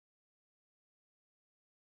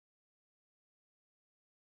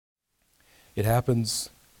It happens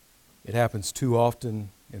too often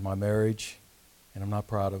in my marriage, and I'm not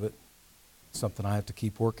proud of it. It's something I have to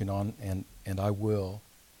keep working on, and I will.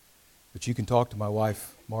 But you can talk to my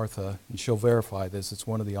wife, Martha, and she'll verify this. It's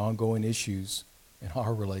one of the ongoing issues in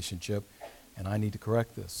our relationship, and I need to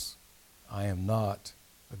correct this. I am not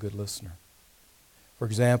a good listener. For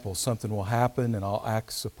example, something will happen, and I'll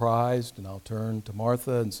act surprised, and I'll turn to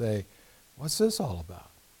Martha and say, "What's this all about?"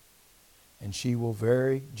 And she will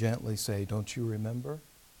very gently say, "Don't you remember?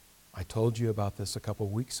 I told you about this a couple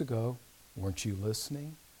of weeks ago. Weren't you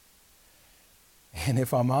listening?" And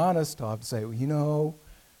if I'm honest, I'll have to say, "Well,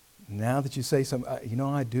 now that you say something,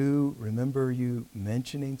 I do remember you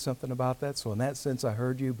mentioning something about that. So in that sense, I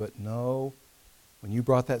heard you, but no, when you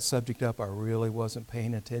brought that subject up, I really wasn't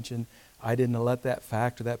paying attention. I didn't let that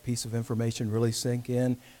fact or that piece of information really sink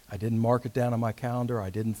in. I didn't mark it down on my calendar.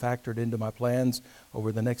 I didn't factor it into my plans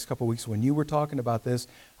over the next couple of weeks. When you were talking about this,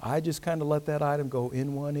 I just kind of let that item go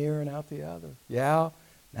in one ear and out the other. Yeah,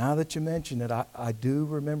 now that you mention it, I do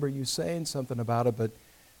remember you saying something about it, but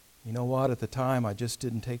you know what? At the time, I just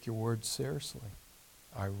didn't take your words seriously.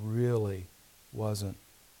 I really wasn't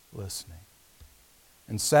listening."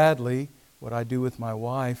 And sadly, what I do with my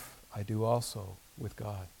wife, I do also with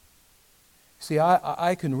God. See,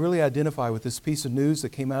 I can really identify with this piece of news that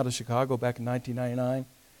came out of Chicago back in 1999.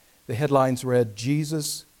 The headlines read,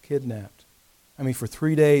 "Jesus Kidnapped." I mean, for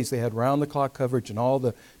 3 days they had round-the-clock coverage in all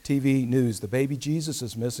the TV news. The baby Jesus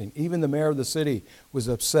is missing. Even the mayor of the city was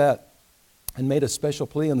upset and made a special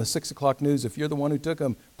plea on the 6 o'clock news. "If you're the one who took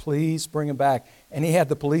him, please bring him back." And he had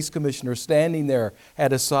the police commissioner standing there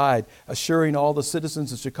at his side, assuring all the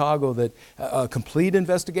citizens of Chicago that a complete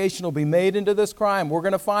investigation will be made into this crime. We're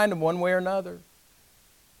going to find him one way or another.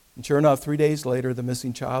 And sure enough, 3 days later, the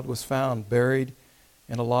missing child was found, buried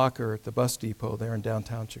in a locker at the bus depot there in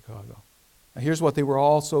downtown Chicago. Now here's what they were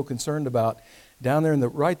all so concerned about. Down there,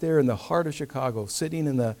 right there in the heart of Chicago, sitting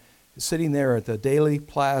there at the Daily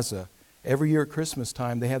Plaza, every year at Christmas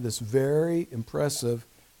time, they have this very impressive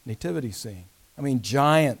nativity scene. I mean,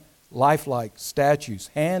 giant, lifelike statues,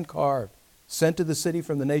 hand-carved, sent to the city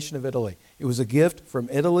from the nation of Italy. It was a gift from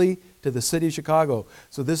Italy to the city of Chicago.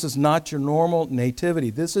 So this is not your normal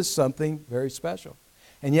nativity. This is something very special.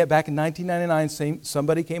 And yet back in 1999,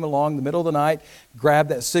 somebody came along in the middle of the night, grabbed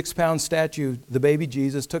that 6-pound statue, the baby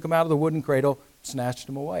Jesus, took him out of the wooden cradle, snatched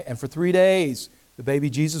him away. And for 3 days, the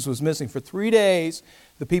baby Jesus was missing. For 3 days,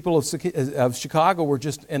 the people of Chicago were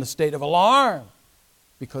just in a state of alarm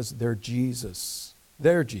because their Jesus,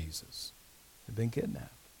 had been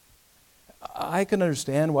kidnapped. I can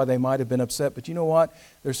understand why they might have been upset, but you know what?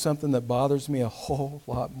 There's something that bothers me a whole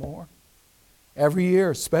lot more. Every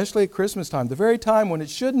year, especially at Christmas time, the very time when it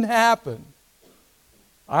shouldn't happen,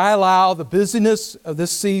 I allow the busyness of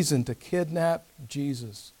this season to kidnap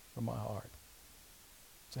Jesus from my heart.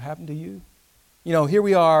 Does it happen to you? Here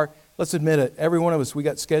we are. Let's admit it. Every one of us, we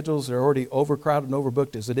got schedules that are already overcrowded and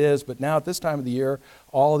overbooked as it is. But now at this time of the year,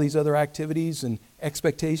 all of these other activities and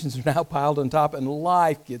expectations are now piled on top, and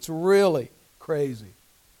life gets really crazy.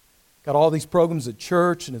 Got all these programs at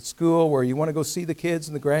church and at school where you want to go see the kids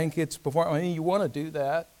and the grandkids perform. I mean, you want to do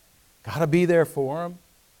that. Got to be there for them.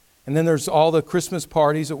 And then there's all the Christmas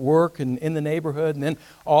parties at work and in the neighborhood, and then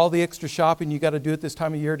all the extra shopping you got to do at this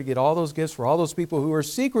time of year to get all those gifts for all those people who are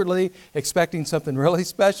secretly expecting something really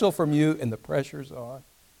special from you, and the pressure's on.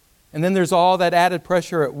 And then there's all that added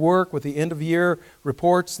pressure at work with the end-of-year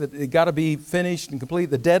reports that they got to be finished and complete,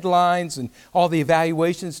 the deadlines and all the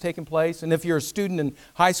evaluations taking place. And if you're a student in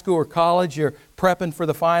high school or college, you're prepping for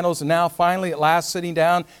the finals, and now finally at last sitting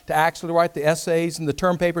down to actually write the essays and the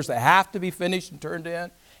term papers that have to be finished and turned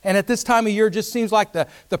in. And at this time of year, it just seems like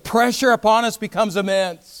the pressure upon us becomes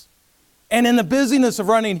immense. And in the busyness of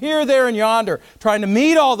running here, there, and yonder, trying to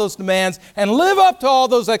meet all those demands and live up to all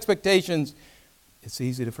those expectations, it's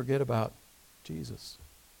easy to forget about Jesus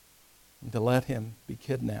and to let Him be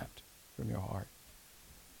kidnapped from your heart.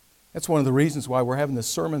 That's one of the reasons why we're having this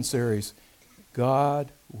sermon series, God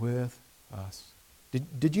with Us.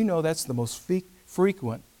 Did you know that's the most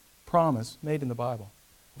frequent promise made in the Bible?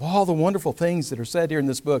 Of all the wonderful things that are said here in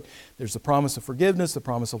this book, there's the promise of forgiveness, the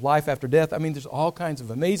promise of life after death. I mean, there's all kinds of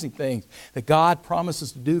amazing things that God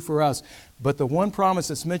promises to do for us. But the one promise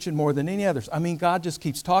that's mentioned more than any others, I mean, God just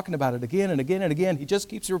keeps talking about it again and again and again. He just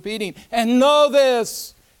keeps repeating, "And know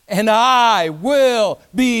this, and I will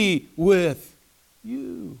be with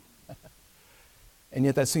you." And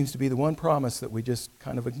yet that seems to be the one promise that we just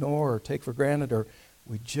kind of ignore or take for granted, or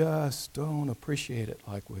we just don't appreciate it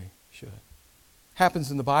like we should.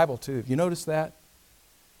 Happens in the Bible too. Have you noticed that?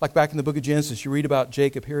 Like back in the book of Genesis, you read about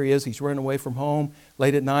Jacob. Here he is. He's running away from home.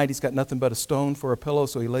 Late at night, he's got nothing but a stone for a pillow,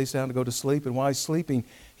 so he lays down to go to sleep. And while he's sleeping,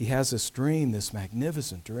 he has this dream, this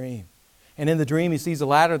magnificent dream. And in the dream, he sees a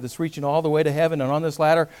ladder that's reaching all the way to heaven. And on this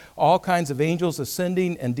ladder, all kinds of angels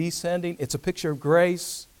ascending and descending. It's a picture of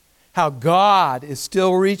grace. How God is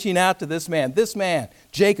still reaching out to this man,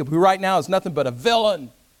 Jacob, who right now is nothing but a villain.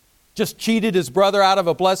 Just cheated his brother out of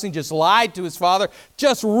a blessing, just lied to his father,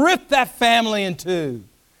 just ripped that family in two.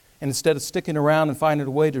 And instead of sticking around and finding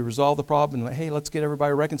a way to resolve the problem, and hey, let's get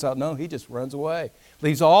everybody reconciled, no, he just runs away.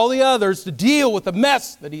 Leaves all the others to deal with the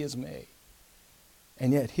mess that he has made.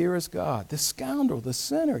 And yet here is God, this scoundrel, the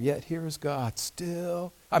sinner, yet here is God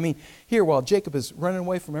still. Here while Jacob is running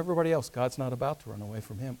away from everybody else, God's not about to run away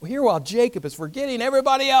from him. Here while Jacob is forgetting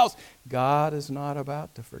everybody else, God is not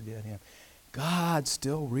about to forget him. God's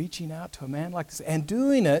still reaching out to a man like this and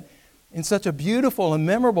doing it in such a beautiful and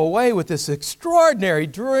memorable way with this extraordinary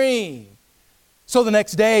dream. So the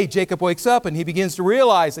next day, Jacob wakes up and he begins to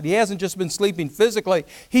realize that he hasn't just been sleeping physically,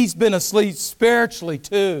 he's been asleep spiritually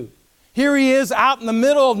too. Here he is out in the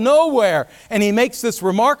middle of nowhere, and he makes this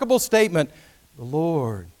remarkable statement, "The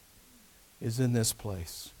Lord is in this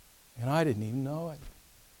place, and I didn't even know it.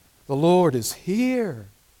 The Lord is here,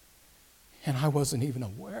 and I wasn't even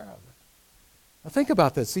aware of it." Now think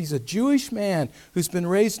about this. He's a Jewish man who's been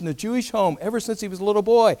raised in a Jewish home ever since he was a little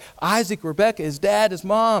boy. Isaac, Rebekah, his dad, his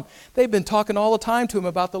mom, they've been talking all the time to him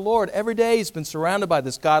about the Lord. Every day he's been surrounded by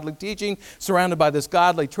this godly teaching, surrounded by this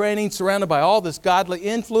godly training, surrounded by all this godly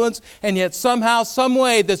influence, and yet somehow, some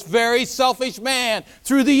way, this very selfish man,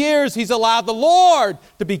 through the years, he's allowed the Lord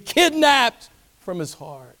to be kidnapped from his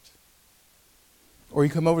heart. Or you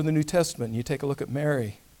come over to the New Testament and you take a look at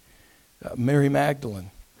Mary Magdalene.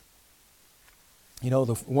 You know,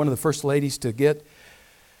 one of the first ladies to get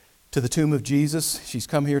to the tomb of Jesus. She's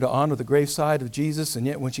come here to honor the graveside of Jesus, and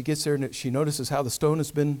yet when she gets there, she notices how the stone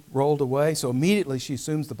has been rolled away. So immediately she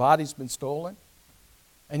assumes the body's been stolen.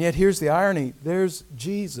 And yet here's the irony. There's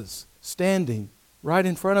Jesus standing right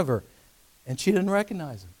in front of her, and she didn't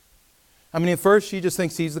recognize him. At first she just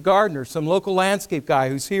thinks he's the gardener, some local landscape guy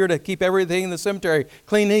who's here to keep everything in the cemetery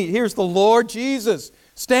clean and neat. Here's the Lord Jesus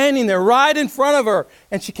standing there right in front of her,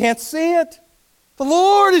 and she can't see it. The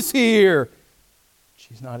Lord is here.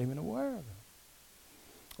 She's not even aware of it.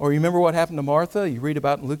 Or you remember what happened to Martha? You read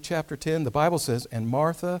about in Luke chapter 10. The Bible says, and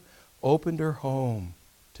Martha opened her home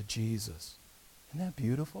to Jesus. Isn't that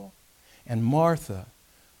beautiful? And Martha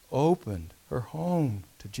opened her home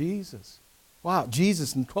to Jesus. Wow,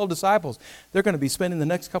 Jesus and 12 disciples, they're going to be spending the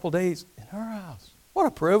next couple days in her house. What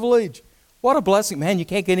a privilege. What a blessing. Man, you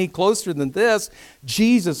can't get any closer than this.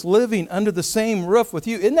 Jesus living under the same roof with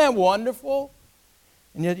you. Isn't that wonderful?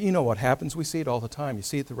 And yet, you know what happens? We see it all the time. You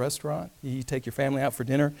see it at the restaurant. You take your family out for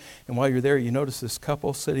dinner, and while you're there, you notice this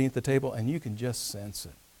couple sitting at the table, and you can just sense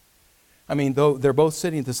it. Though they're both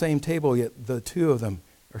sitting at the same table, yet the two of them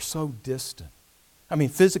are so distant.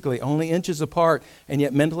 Physically, only inches apart, and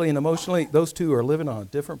yet mentally and emotionally, those two are living on a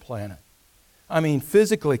different planet.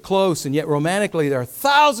 Physically close, and yet romantically, they're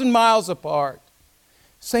 1,000 miles apart.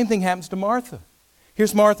 Same thing happens to Martha.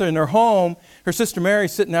 Here's Martha in her home. Her sister Mary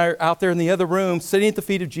sitting out there in the other room, sitting at the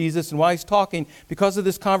feet of Jesus. And while he's talking, because of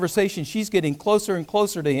this conversation, she's getting closer and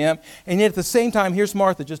closer to him. And yet at the same time, here's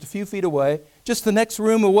Martha just a few feet away, just the next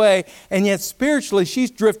room away. And yet spiritually, she's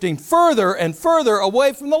drifting further and further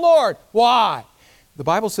away from the Lord. Why? The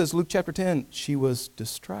Bible says, Luke chapter 10, she was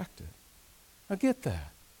distracted. Now get that.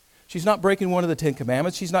 She's not breaking one of the 10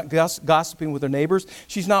 commandments. She's not gossiping with her neighbors.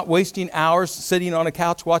 She's not wasting hours sitting on a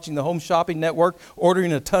couch watching the Home Shopping Network,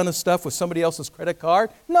 ordering a ton of stuff with somebody else's credit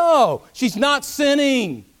card. No, she's not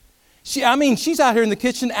sinning. She's out here in the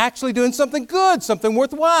kitchen actually doing something good, something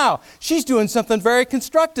worthwhile. She's doing something very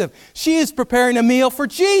constructive. She is preparing a meal for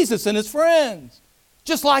Jesus and his friends.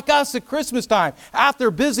 Just like us at Christmas time, out there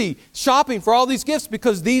busy shopping for all these gifts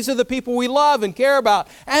because these are the people we love and care about,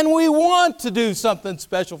 and we want to do something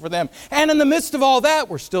special for them. And in the midst of all that,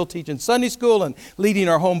 we're still teaching Sunday school and leading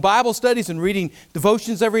our home Bible studies and reading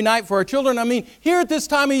devotions every night for our children. Here at this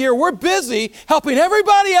time of year, we're busy helping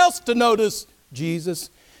everybody else to notice Jesus,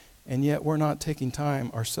 and yet we're not taking time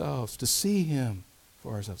ourselves to see him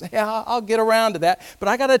for ourselves. Hey, I'll get around to that, but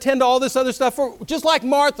I got to attend to all this other stuff. Just like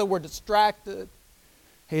Martha, we're distracted.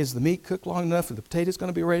 Hey, is the meat cooked long enough? Are the potatoes going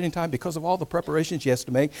to be ready in time? Because of all the preparation she has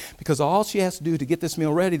to make, because all she has to do to get this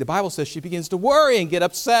meal ready, the Bible says she begins to worry and get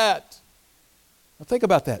upset. Now think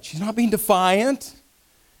about that. She's not being defiant.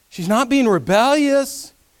 She's not being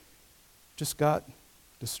rebellious. Just got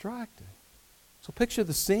distracted. So picture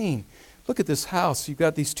the scene. Look at this house. You've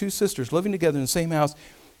got these two sisters living together in the same house,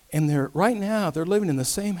 and they're living in the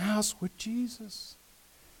same house with Jesus.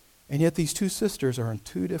 And yet these two sisters are in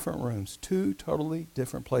two different rooms, two totally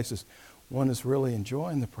different places. One is really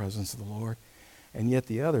enjoying the presence of the Lord, and yet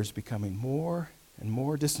the other is becoming more and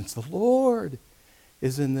more distant. The Lord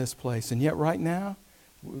is in this place. And yet right now,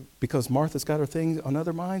 because Martha's got her things on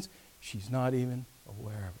other minds, she's not even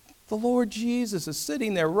aware of it. The Lord Jesus is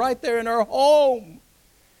sitting there right there in her home.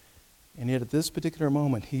 And yet at this particular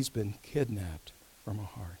moment, he's been kidnapped from her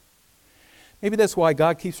heart. Maybe that's why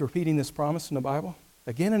God keeps repeating this promise in the Bible.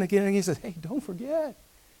 Again and again and again, he says, hey, don't forget,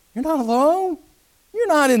 you're not alone. You're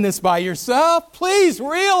not in this by yourself. Please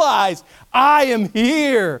realize I am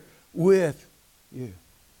here with you.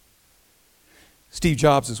 Steve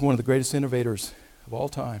Jobs is one of the greatest innovators of all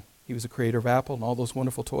time. He was the creator of Apple and all those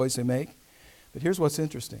wonderful toys they make. But here's what's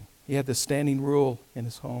interesting. He had this standing rule in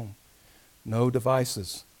his home. No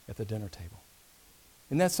devices at the dinner table.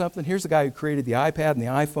 Isn't that something? Here's the guy who created the iPad and the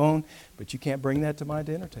iPhone, but you can't bring that to my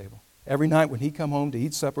dinner table. Every night when he'd come home to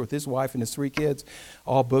eat supper with his wife and his 3 kids,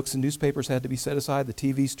 all books and newspapers had to be set aside, the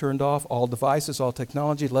TVs turned off, all devices, all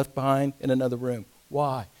technology left behind in another room.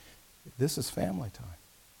 Why? This is family time.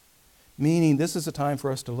 Meaning this is a time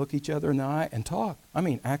for us to look each other in the eye and talk. I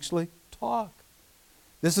mean, actually talk.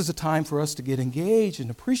 This is a time for us to get engaged and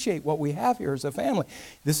appreciate what we have here as a family.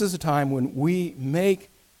 This is a time when we make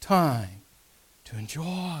time to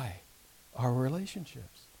enjoy our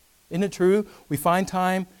relationships. Isn't it true? We find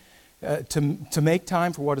time to make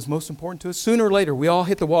time for what is most important to us. Sooner or later, we all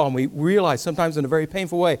hit the wall and we realize sometimes in a very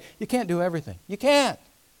painful way, you can't do everything. You can't.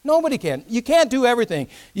 Nobody can. You can't do everything.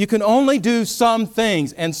 You can only do some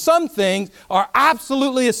things, and some things are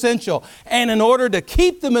absolutely essential. And in order to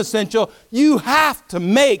keep them essential, you have to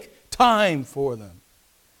make time for them.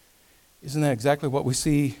 Isn't that exactly what we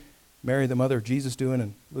see Mary, the mother of Jesus, doing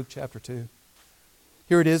in Luke chapter 2?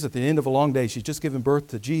 Here it is at the end of a long day. She's just given birth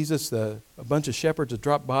to Jesus. A bunch of shepherds have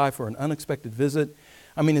dropped by for an unexpected visit.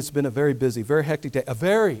 I mean, it's been a very busy, very hectic day, a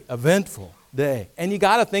very eventful day. And you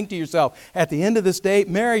got to think to yourself, at the end of this day,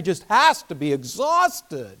 Mary just has to be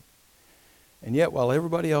exhausted. And yet, while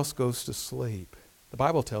everybody else goes to sleep, the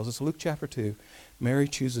Bible tells us, Luke chapter 2, Mary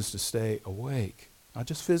chooses to stay awake, not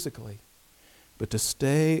just physically, but to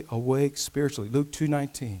stay awake spiritually. Luke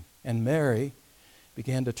 2:19. And Mary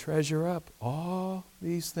began to treasure up all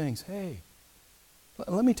these things. Hey,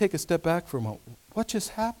 let me take a step back for a moment. What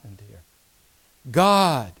just happened here?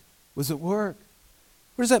 God was at work.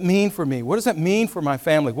 What does that mean for me? What does that mean for my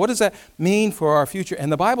family? What does that mean for our future?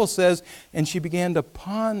 And the Bible says, and she began to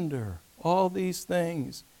ponder all these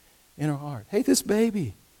things in her heart. Hey, this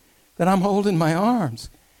baby that I'm holding in my arms,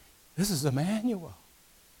 this is Emmanuel.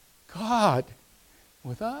 God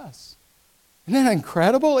with us. Isn't that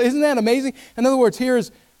incredible? Isn't that amazing? In other words, here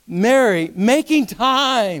is Mary making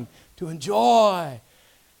time to enjoy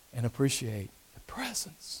and appreciate the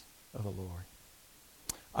presence of the Lord.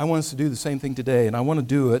 I want us to do the same thing today, and I want to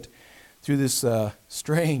do it through this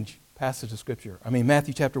strange passage of Scripture. I mean,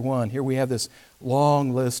 Matthew chapter 1, here we have this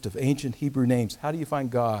long list of ancient Hebrew names. How do you find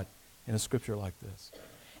God in a Scripture like this?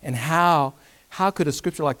 And how could a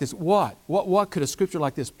Scripture like this, what could a Scripture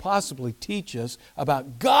like this possibly teach us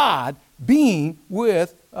about God being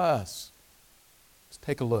with us? Let's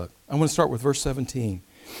take a look. I'm going to start with verse 17.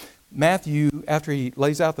 Matthew, after he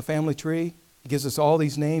lays out the family tree, he gives us all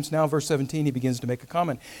these names. Now, verse 17, he begins to make a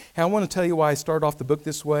comment. And I want to tell you why I start off the book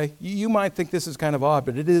this way. You might think this is kind of odd,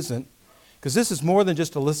 but it isn't. Because this is more than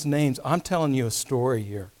just a list of names. I'm telling you a story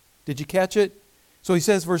here. Did you catch it? So he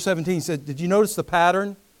says, verse 17, he said, did you notice the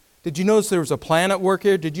pattern? Did you notice there was a plan at work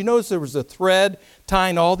here? Did you notice there was a thread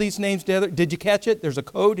tying all these names together? Did you catch it? There's a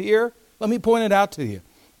code here. Let me point it out to you.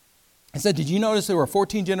 I said, did you notice there were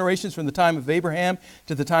 14 generations from the time of Abraham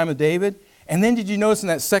to the time of David? And then did you notice in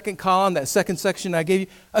that second column, that second section I gave you?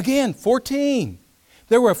 Again, 14.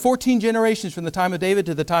 There were 14 generations from the time of David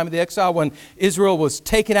to the time of the exile when Israel was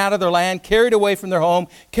taken out of their land, carried away from their home,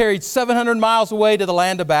 carried 700 miles away to the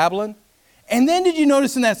land of Babylon. And then did you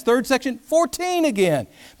notice in that third section, 14 again.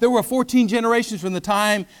 There were 14 generations from the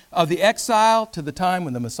time of the exile to the time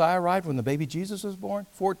when the Messiah arrived, when the baby Jesus was born.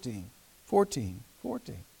 14.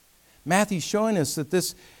 Matthew's showing us that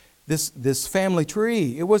this family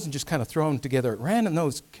tree, it wasn't just kind of thrown together at random. No,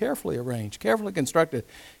 it's carefully arranged, carefully constructed,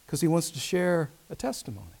 because he wants to share a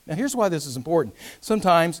testimony. Now, here's why this is important.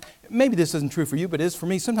 Sometimes, maybe this isn't true for you, but it is for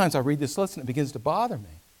me. Sometimes I read this list and it begins to bother me.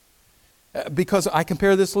 Because I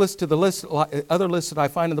compare this list to the other lists that I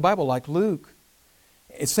find in the Bible, like Luke.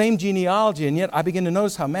 It's same genealogy, and yet I begin to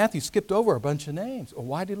notice how Matthew skipped over a bunch of names. Well,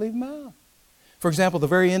 why did he leave them out? For example, the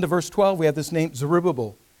very end of verse 12, we have this name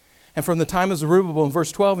Zerubbabel. And from the time of Zerubbabel in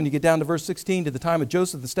verse 12, and you get down to verse 16, to the time of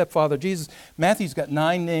Joseph, the stepfather of Jesus, Matthew's got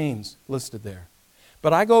 9 names listed there.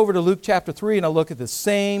 But I go over to Luke chapter 3 and I look at the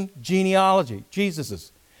same genealogy,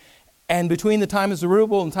 Jesus's. And between the time of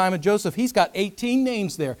Zerubbabel and the time of Joseph, he's got 18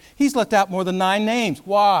 names there. He's left out more than 9 names.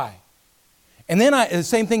 Why? And then the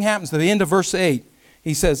same thing happens at the end of verse 8.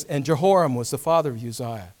 He says, and Jehoram was the father of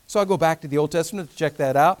Uzziah. So I go back to the Old Testament to check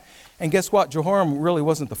that out. And guess what? Jehoram really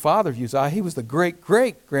wasn't the father of Uzziah. He was the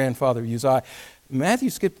great-great-grandfather of Uzziah. Matthew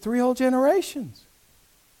skipped 3 whole generations.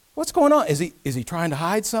 What's going on? Is he trying to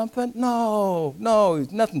hide something? No,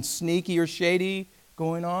 nothing sneaky or shady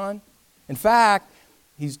going on. In fact,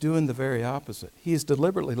 he's doing the very opposite. He has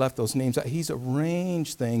deliberately left those names out. He's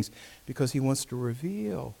arranged things because he wants to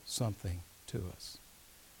reveal something to us.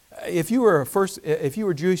 If you were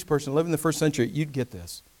a Jewish person living in the first century, you'd get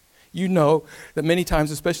this. You know that many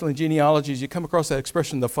times, especially in genealogies, you come across that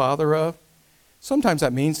expression, the father of. Sometimes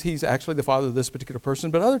that means he's actually the father of this particular person,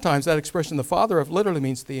 but other times that expression, the father of, literally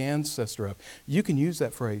means the ancestor of. You can use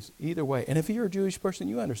that phrase either way. And if you're a Jewish person,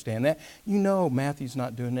 you understand that. You know Matthew's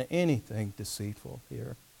not doing anything deceitful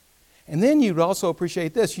here. And then you'd also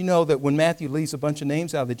appreciate this. You know that when Matthew leaves a bunch of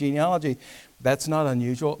names out of the genealogy, that's not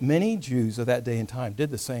unusual. Many Jews of that day and time did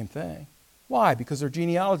the same thing. Why? Because their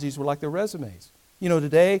genealogies were like their resumes. You know,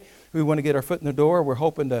 today we want to get our foot in the door. We're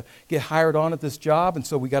hoping to get hired on at this job, and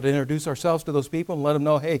so we got to introduce ourselves to those people and let them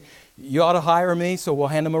know, hey, you ought to hire me, so we'll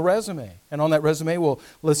hand them a resume. And on that resume, we'll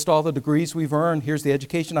list all the degrees we've earned. Here's the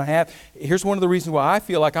education I have. Here's one of the reasons why I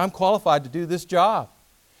feel like I'm qualified to do this job.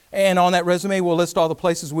 And on that resume, we'll list all the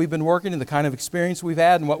places we've been working and the kind of experience we've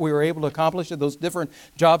had and what we were able to accomplish at those different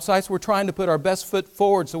job sites. We're trying to put our best foot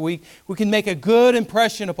forward so we can make a good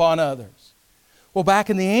impression upon others. Well, back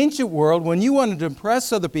in the ancient world, when you wanted to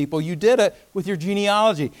impress other people, you did it with your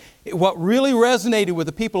genealogy. What really resonated with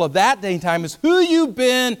the people of that day and time is who you've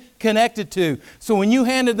been connected to. So when you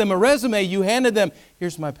handed them a resume, you handed them,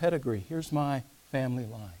 here's my pedigree, here's my family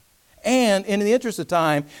line. And in the interest of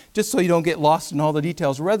time, just so you don't get lost in all the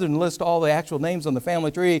details, rather than list all the actual names on the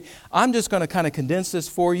family tree, I'm just going to kind of condense this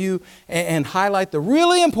for you and highlight the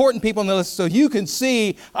really important people on the list so you can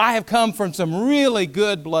see I have come from some really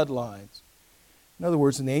good bloodlines. In other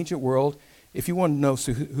words, in the ancient world, if you wanted to know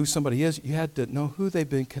who somebody is, you had to know who they've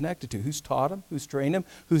been connected to, who's taught them, who's trained them,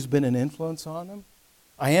 who's been an influence on them.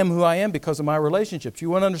 I am who I am because of my relationships.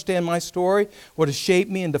 You want to understand my story, what has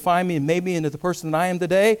shaped me and defined me and made me into the person that I am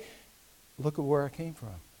today? Look at where I came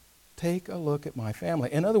from. Take a look at my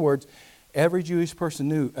family. In other words, every Jewish person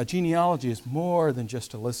knew a genealogy is more than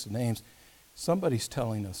just a list of names. Somebody's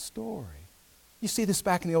telling a story. You see this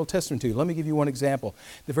back in the Old Testament too. Let me give you one example.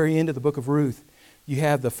 At the very end of the book of Ruth, you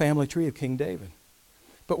have the family tree of King David.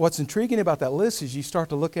 But what's intriguing about that list is you start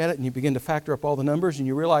to look at it and you begin to factor up all the numbers and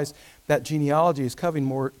you realize that genealogy is covering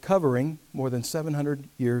more than 700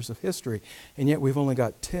 years of history. And yet we've only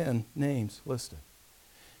got 10 names listed.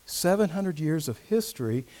 700 years of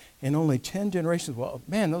history and only 10 generations. Well,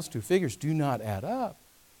 man, those two figures do not add up.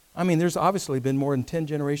 I mean, there's obviously been more than 10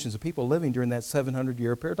 generations of people living during that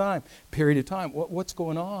 700-year period of time. What's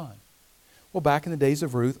going on? Well, back in the days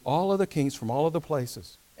of Ruth, all other kings from all other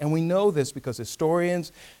places, and we know this because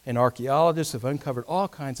historians and archaeologists have uncovered all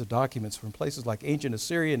kinds of documents from places like ancient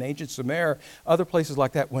Assyria and ancient Sumer, other places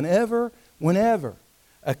like that. Whenever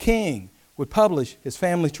a king would publish his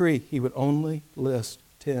family tree, he would only list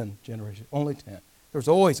 10 generations, only 10. There's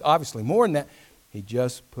always, obviously, more than that. He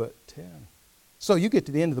just put 10. So you get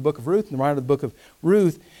to the end of the book of Ruth, and the writer of the book of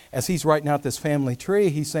Ruth, as he's writing out this family tree,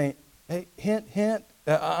 he's saying, hey, hint,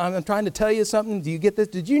 I'm trying to tell you something. Do you get this?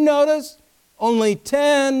 Did you notice? Only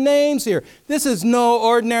 10 names here. This is no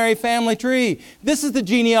ordinary family tree. This is the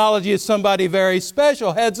genealogy of somebody very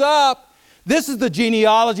special. Heads up. This is the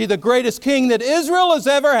genealogy of the greatest king that Israel has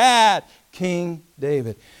ever had, King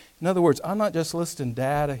David. In other words, I'm not just listing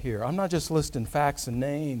data here. I'm not just listing facts and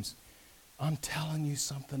names. I'm telling you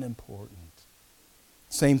something important.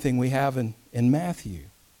 Same thing we have in Matthew.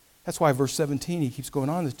 That's why verse 17, he keeps going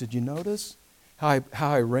on this. Did you notice how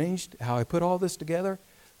I put all this together?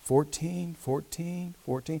 14.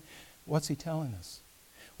 What's he telling us?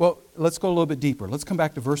 Well, let's go a little bit deeper. Let's come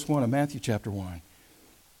back to verse 1 of Matthew chapter 1.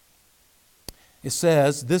 It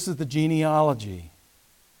says, this is the genealogy.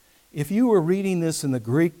 If you were reading this in the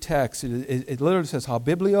Greek text, it literally says, ha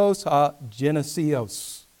biblios, ha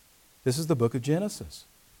genesios. This is the book of Genesis.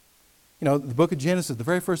 You know, the book of Genesis, the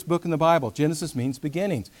very first book in the Bible. Genesis means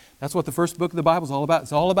beginnings. That's what the first book of the Bible is all about.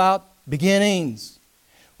 It's all about beginnings.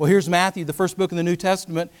 Well, here's Matthew, the first book in the New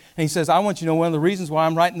Testament, and he says, I want you to know one of the reasons why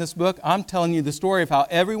I'm writing this book. I'm telling you the story of how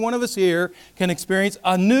every one of us here can experience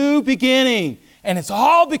a new beginning. And it's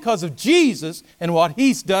all because of Jesus and what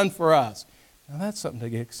He's done for us. Now, that's something to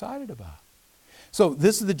get excited about. So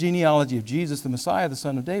this is the genealogy of Jesus, the Messiah, the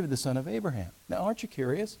son of David, the son of Abraham. Now, aren't you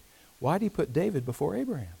curious? Why did he put David before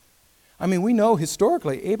Abraham? I mean, we know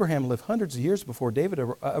historically Abraham lived hundreds of years before David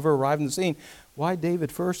ever arrived on the scene. Why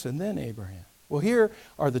David first and then Abraham? Well, here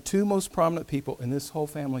are the two most prominent people in this whole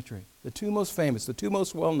family tree. The two most famous, the two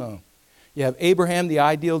most well-known. You have Abraham, the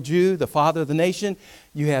ideal Jew, the father of the nation.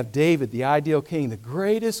 You have David, the ideal king, the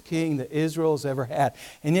greatest king that Israel has ever had.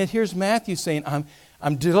 And yet here's Matthew saying,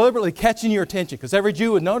 I'm deliberately catching your attention, because every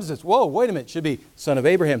Jew would notice this. Whoa, wait a minute. It should be son of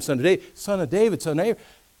Abraham, son of David, son of David, son of Abraham.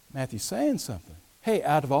 Matthew's saying something. Hey,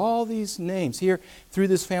 out of all these names here through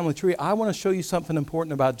this family tree, I want to show you something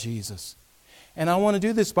important about Jesus. And I want to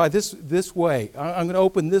do this by this way. I'm going to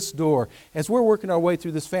open this door. As we're working our way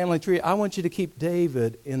through this family tree, I want you to keep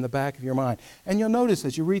David in the back of your mind. And you'll notice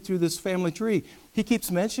as you read through this family tree, he keeps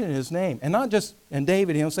mentioning his name. And not just, and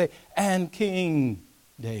David, he'll say, and King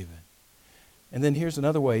David. And then here's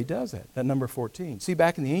another way he does that number 14. See,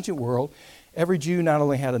 back in the ancient world, every Jew not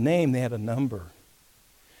only had a name, they had a number.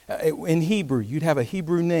 In Hebrew, you'd have a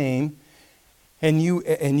Hebrew name, and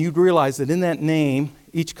you'd realize that in that name,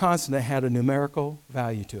 each consonant had a numerical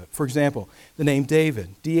value to it. For example, the name David,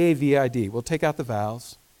 D-A-V-I-D. We'll take out the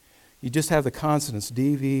vowels. You just have the consonants,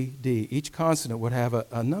 D-V-D. Each consonant would have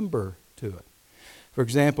a number to it. For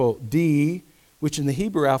example, D, which in the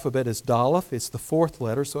Hebrew alphabet is Daleth. It's the fourth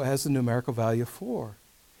letter, so it has the numerical value of 4. And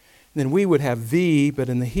then we would have V, but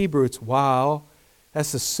in the Hebrew it's Waw.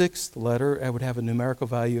 That's the sixth letter. It would have a numerical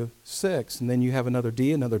value of 6. And then you have another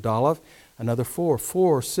D, another Daleth, another 4.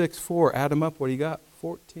 4, 6, 4. Add them up. What do you got?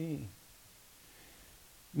 14.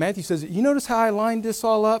 Matthew says, you notice how I lined this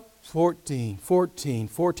all up? 14, 14,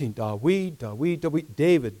 14.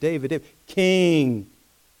 David, King.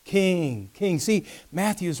 See,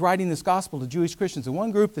 Matthew is writing this gospel to Jewish Christians. And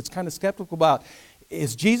one group that's kind of skeptical about,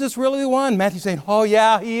 is Jesus really the one? Matthew's saying, oh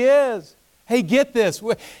yeah, he is. Hey, get this.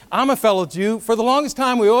 I'm a fellow Jew. For the longest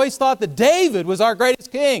time, we always thought that David was our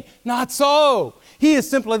greatest king. Not so. He is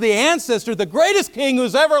simply the ancestor, the greatest king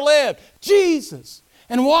who's ever lived, Jesus.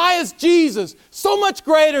 And why is Jesus so much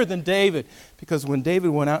greater than David? Because when David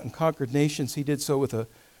went out and conquered nations, he did so with a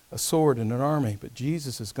sword and an army. But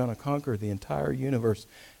Jesus is going to conquer the entire universe,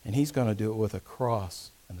 and he's going to do it with a cross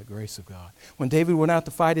and the grace of God. When David went out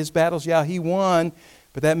to fight his battles, yeah, he won,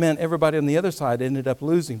 but that meant everybody on the other side ended up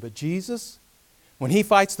losing. But Jesus, when he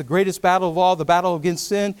fights the greatest battle of all, the battle against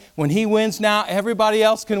sin, when he wins now, everybody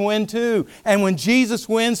else can win too. And when Jesus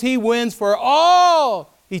wins, he wins for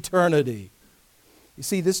all eternity. You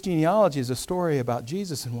see, this genealogy is a story about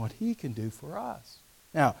Jesus and what he can do for us.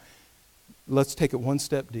 Now, let's take it one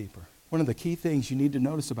step deeper. One of the key things you need to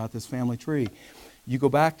notice about this family tree, you go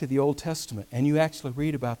back to the Old Testament and you actually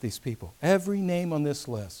read about these people. Every name on this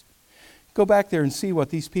list. Go back there and see what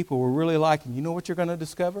these people were really like, and you know what you're going to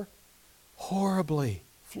discover? Horribly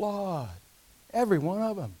flawed. Every one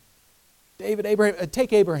of them.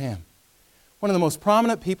 Take Abraham. One of the most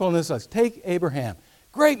prominent people in this list. Take Abraham.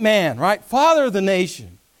 Great man, right? Father of the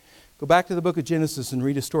nation. Go back to the book of Genesis and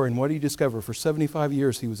read his story, and what do you discover? For 75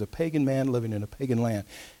 years, he was a pagan man living in a pagan land.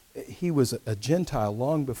 He was a Gentile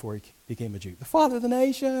long before he became a Jew. The father of the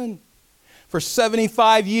nation. For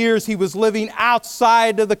 75 years, he was living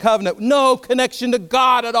outside of the covenant. No connection to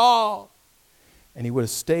God at all. And he would have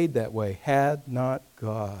stayed that way had not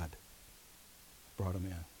God brought him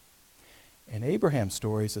in. And Abraham's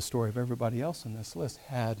story is the story of everybody else on this list.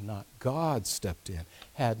 Had not God stepped in,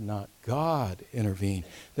 had not God intervened,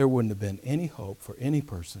 there wouldn't have been any hope for any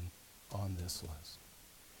person on this list.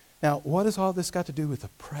 Now, what has all this got to do with the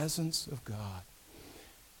presence of God?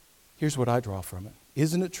 Here's what I draw from it.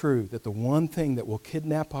 Isn't it true that the one thing that will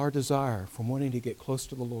kidnap our desire from wanting to get close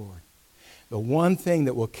to the Lord, the one thing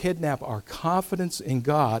that will kidnap our confidence in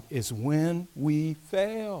God is when we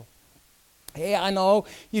fail? Hey, I know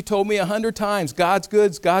you told me 100 times, God's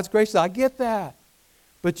good, God's gracious. I get that.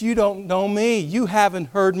 But you don't know me. You haven't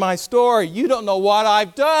heard my story. You don't know what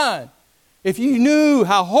I've done. If you knew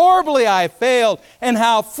how horribly I have failed and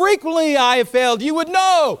how frequently I have failed, you would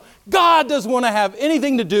know God doesn't want to have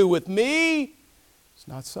anything to do with me. It's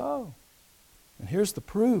not so. And here's the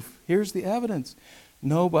proof. Here's the evidence.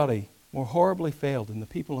 Nobody more horribly failed than the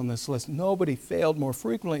people on this list. Nobody failed more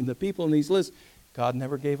frequently than the people on these lists. God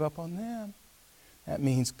never gave up on them. That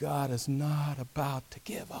means God is not about to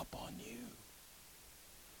give up on you.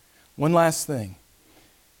 One last thing.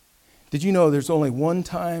 Did you know there's only one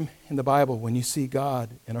time in the Bible when you see God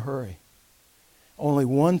in a hurry? Only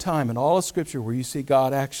one time in all of Scripture where you see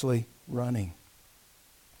God actually running.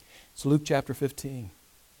 It's Luke chapter 15.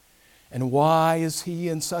 And why is he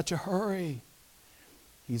in such a hurry?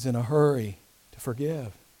 He's in a hurry to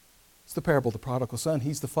forgive. It's the parable of the prodigal son.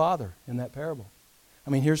 He's the father in that parable.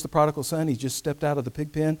 mean, here's the prodigal son. He just stepped out of the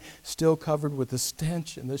pig pen, still covered with the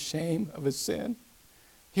stench and the shame of his sin.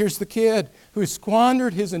 Here's the kid who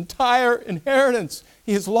squandered his entire inheritance.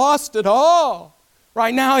 He has lost it all.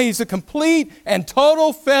 Right now, he's a complete and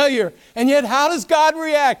total failure. And yet, how does God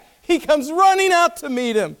react? He comes running out to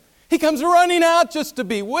meet him. He comes running out just to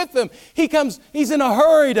be with him. He's in a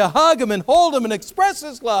hurry to hug him and hold him and express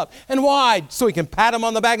his love. And why? So he can pat him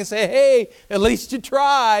on the back and say, hey, at least you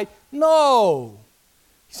tried. No.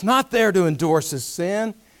 He's not there to endorse his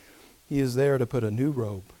sin. He is there to put a new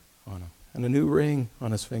robe on him and a new ring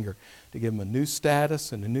on his finger, to give him a new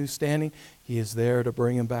status and a new standing. He is there to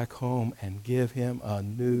bring him back home and give him a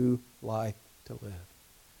new life to live.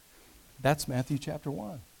 That's Matthew chapter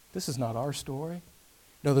 1. This is not our story.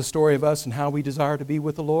 You know, the story of us and how we desire to be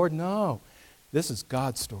with the Lord? No. This is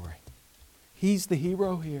God's story. He's the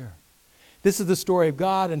hero here. This is the story of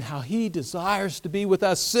God and how He desires to be with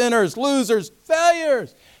us sinners, losers,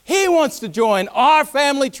 failures. He wants to join our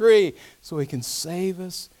family tree so He can save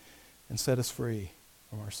us and set us free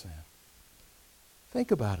from our sin.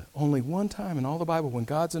 Think about it. Only one time in all the Bible when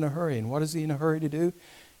God's in a hurry. And what is He in a hurry to do?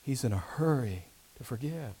 He's in a hurry to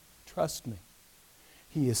forgive. Trust me.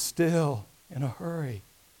 He is still in a hurry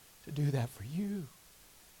to do that for you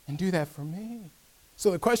and do that for me.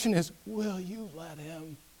 So the question is, will you let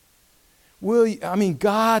Him?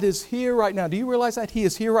 God is here right now. Do you realize that? He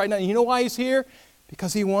is here right now. You know why He's here?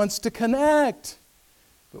 Because He wants to connect.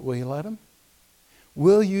 But will you let Him?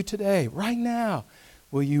 Will you today, right now,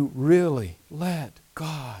 will you really let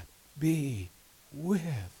God be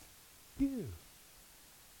with you?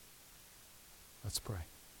 Let's pray.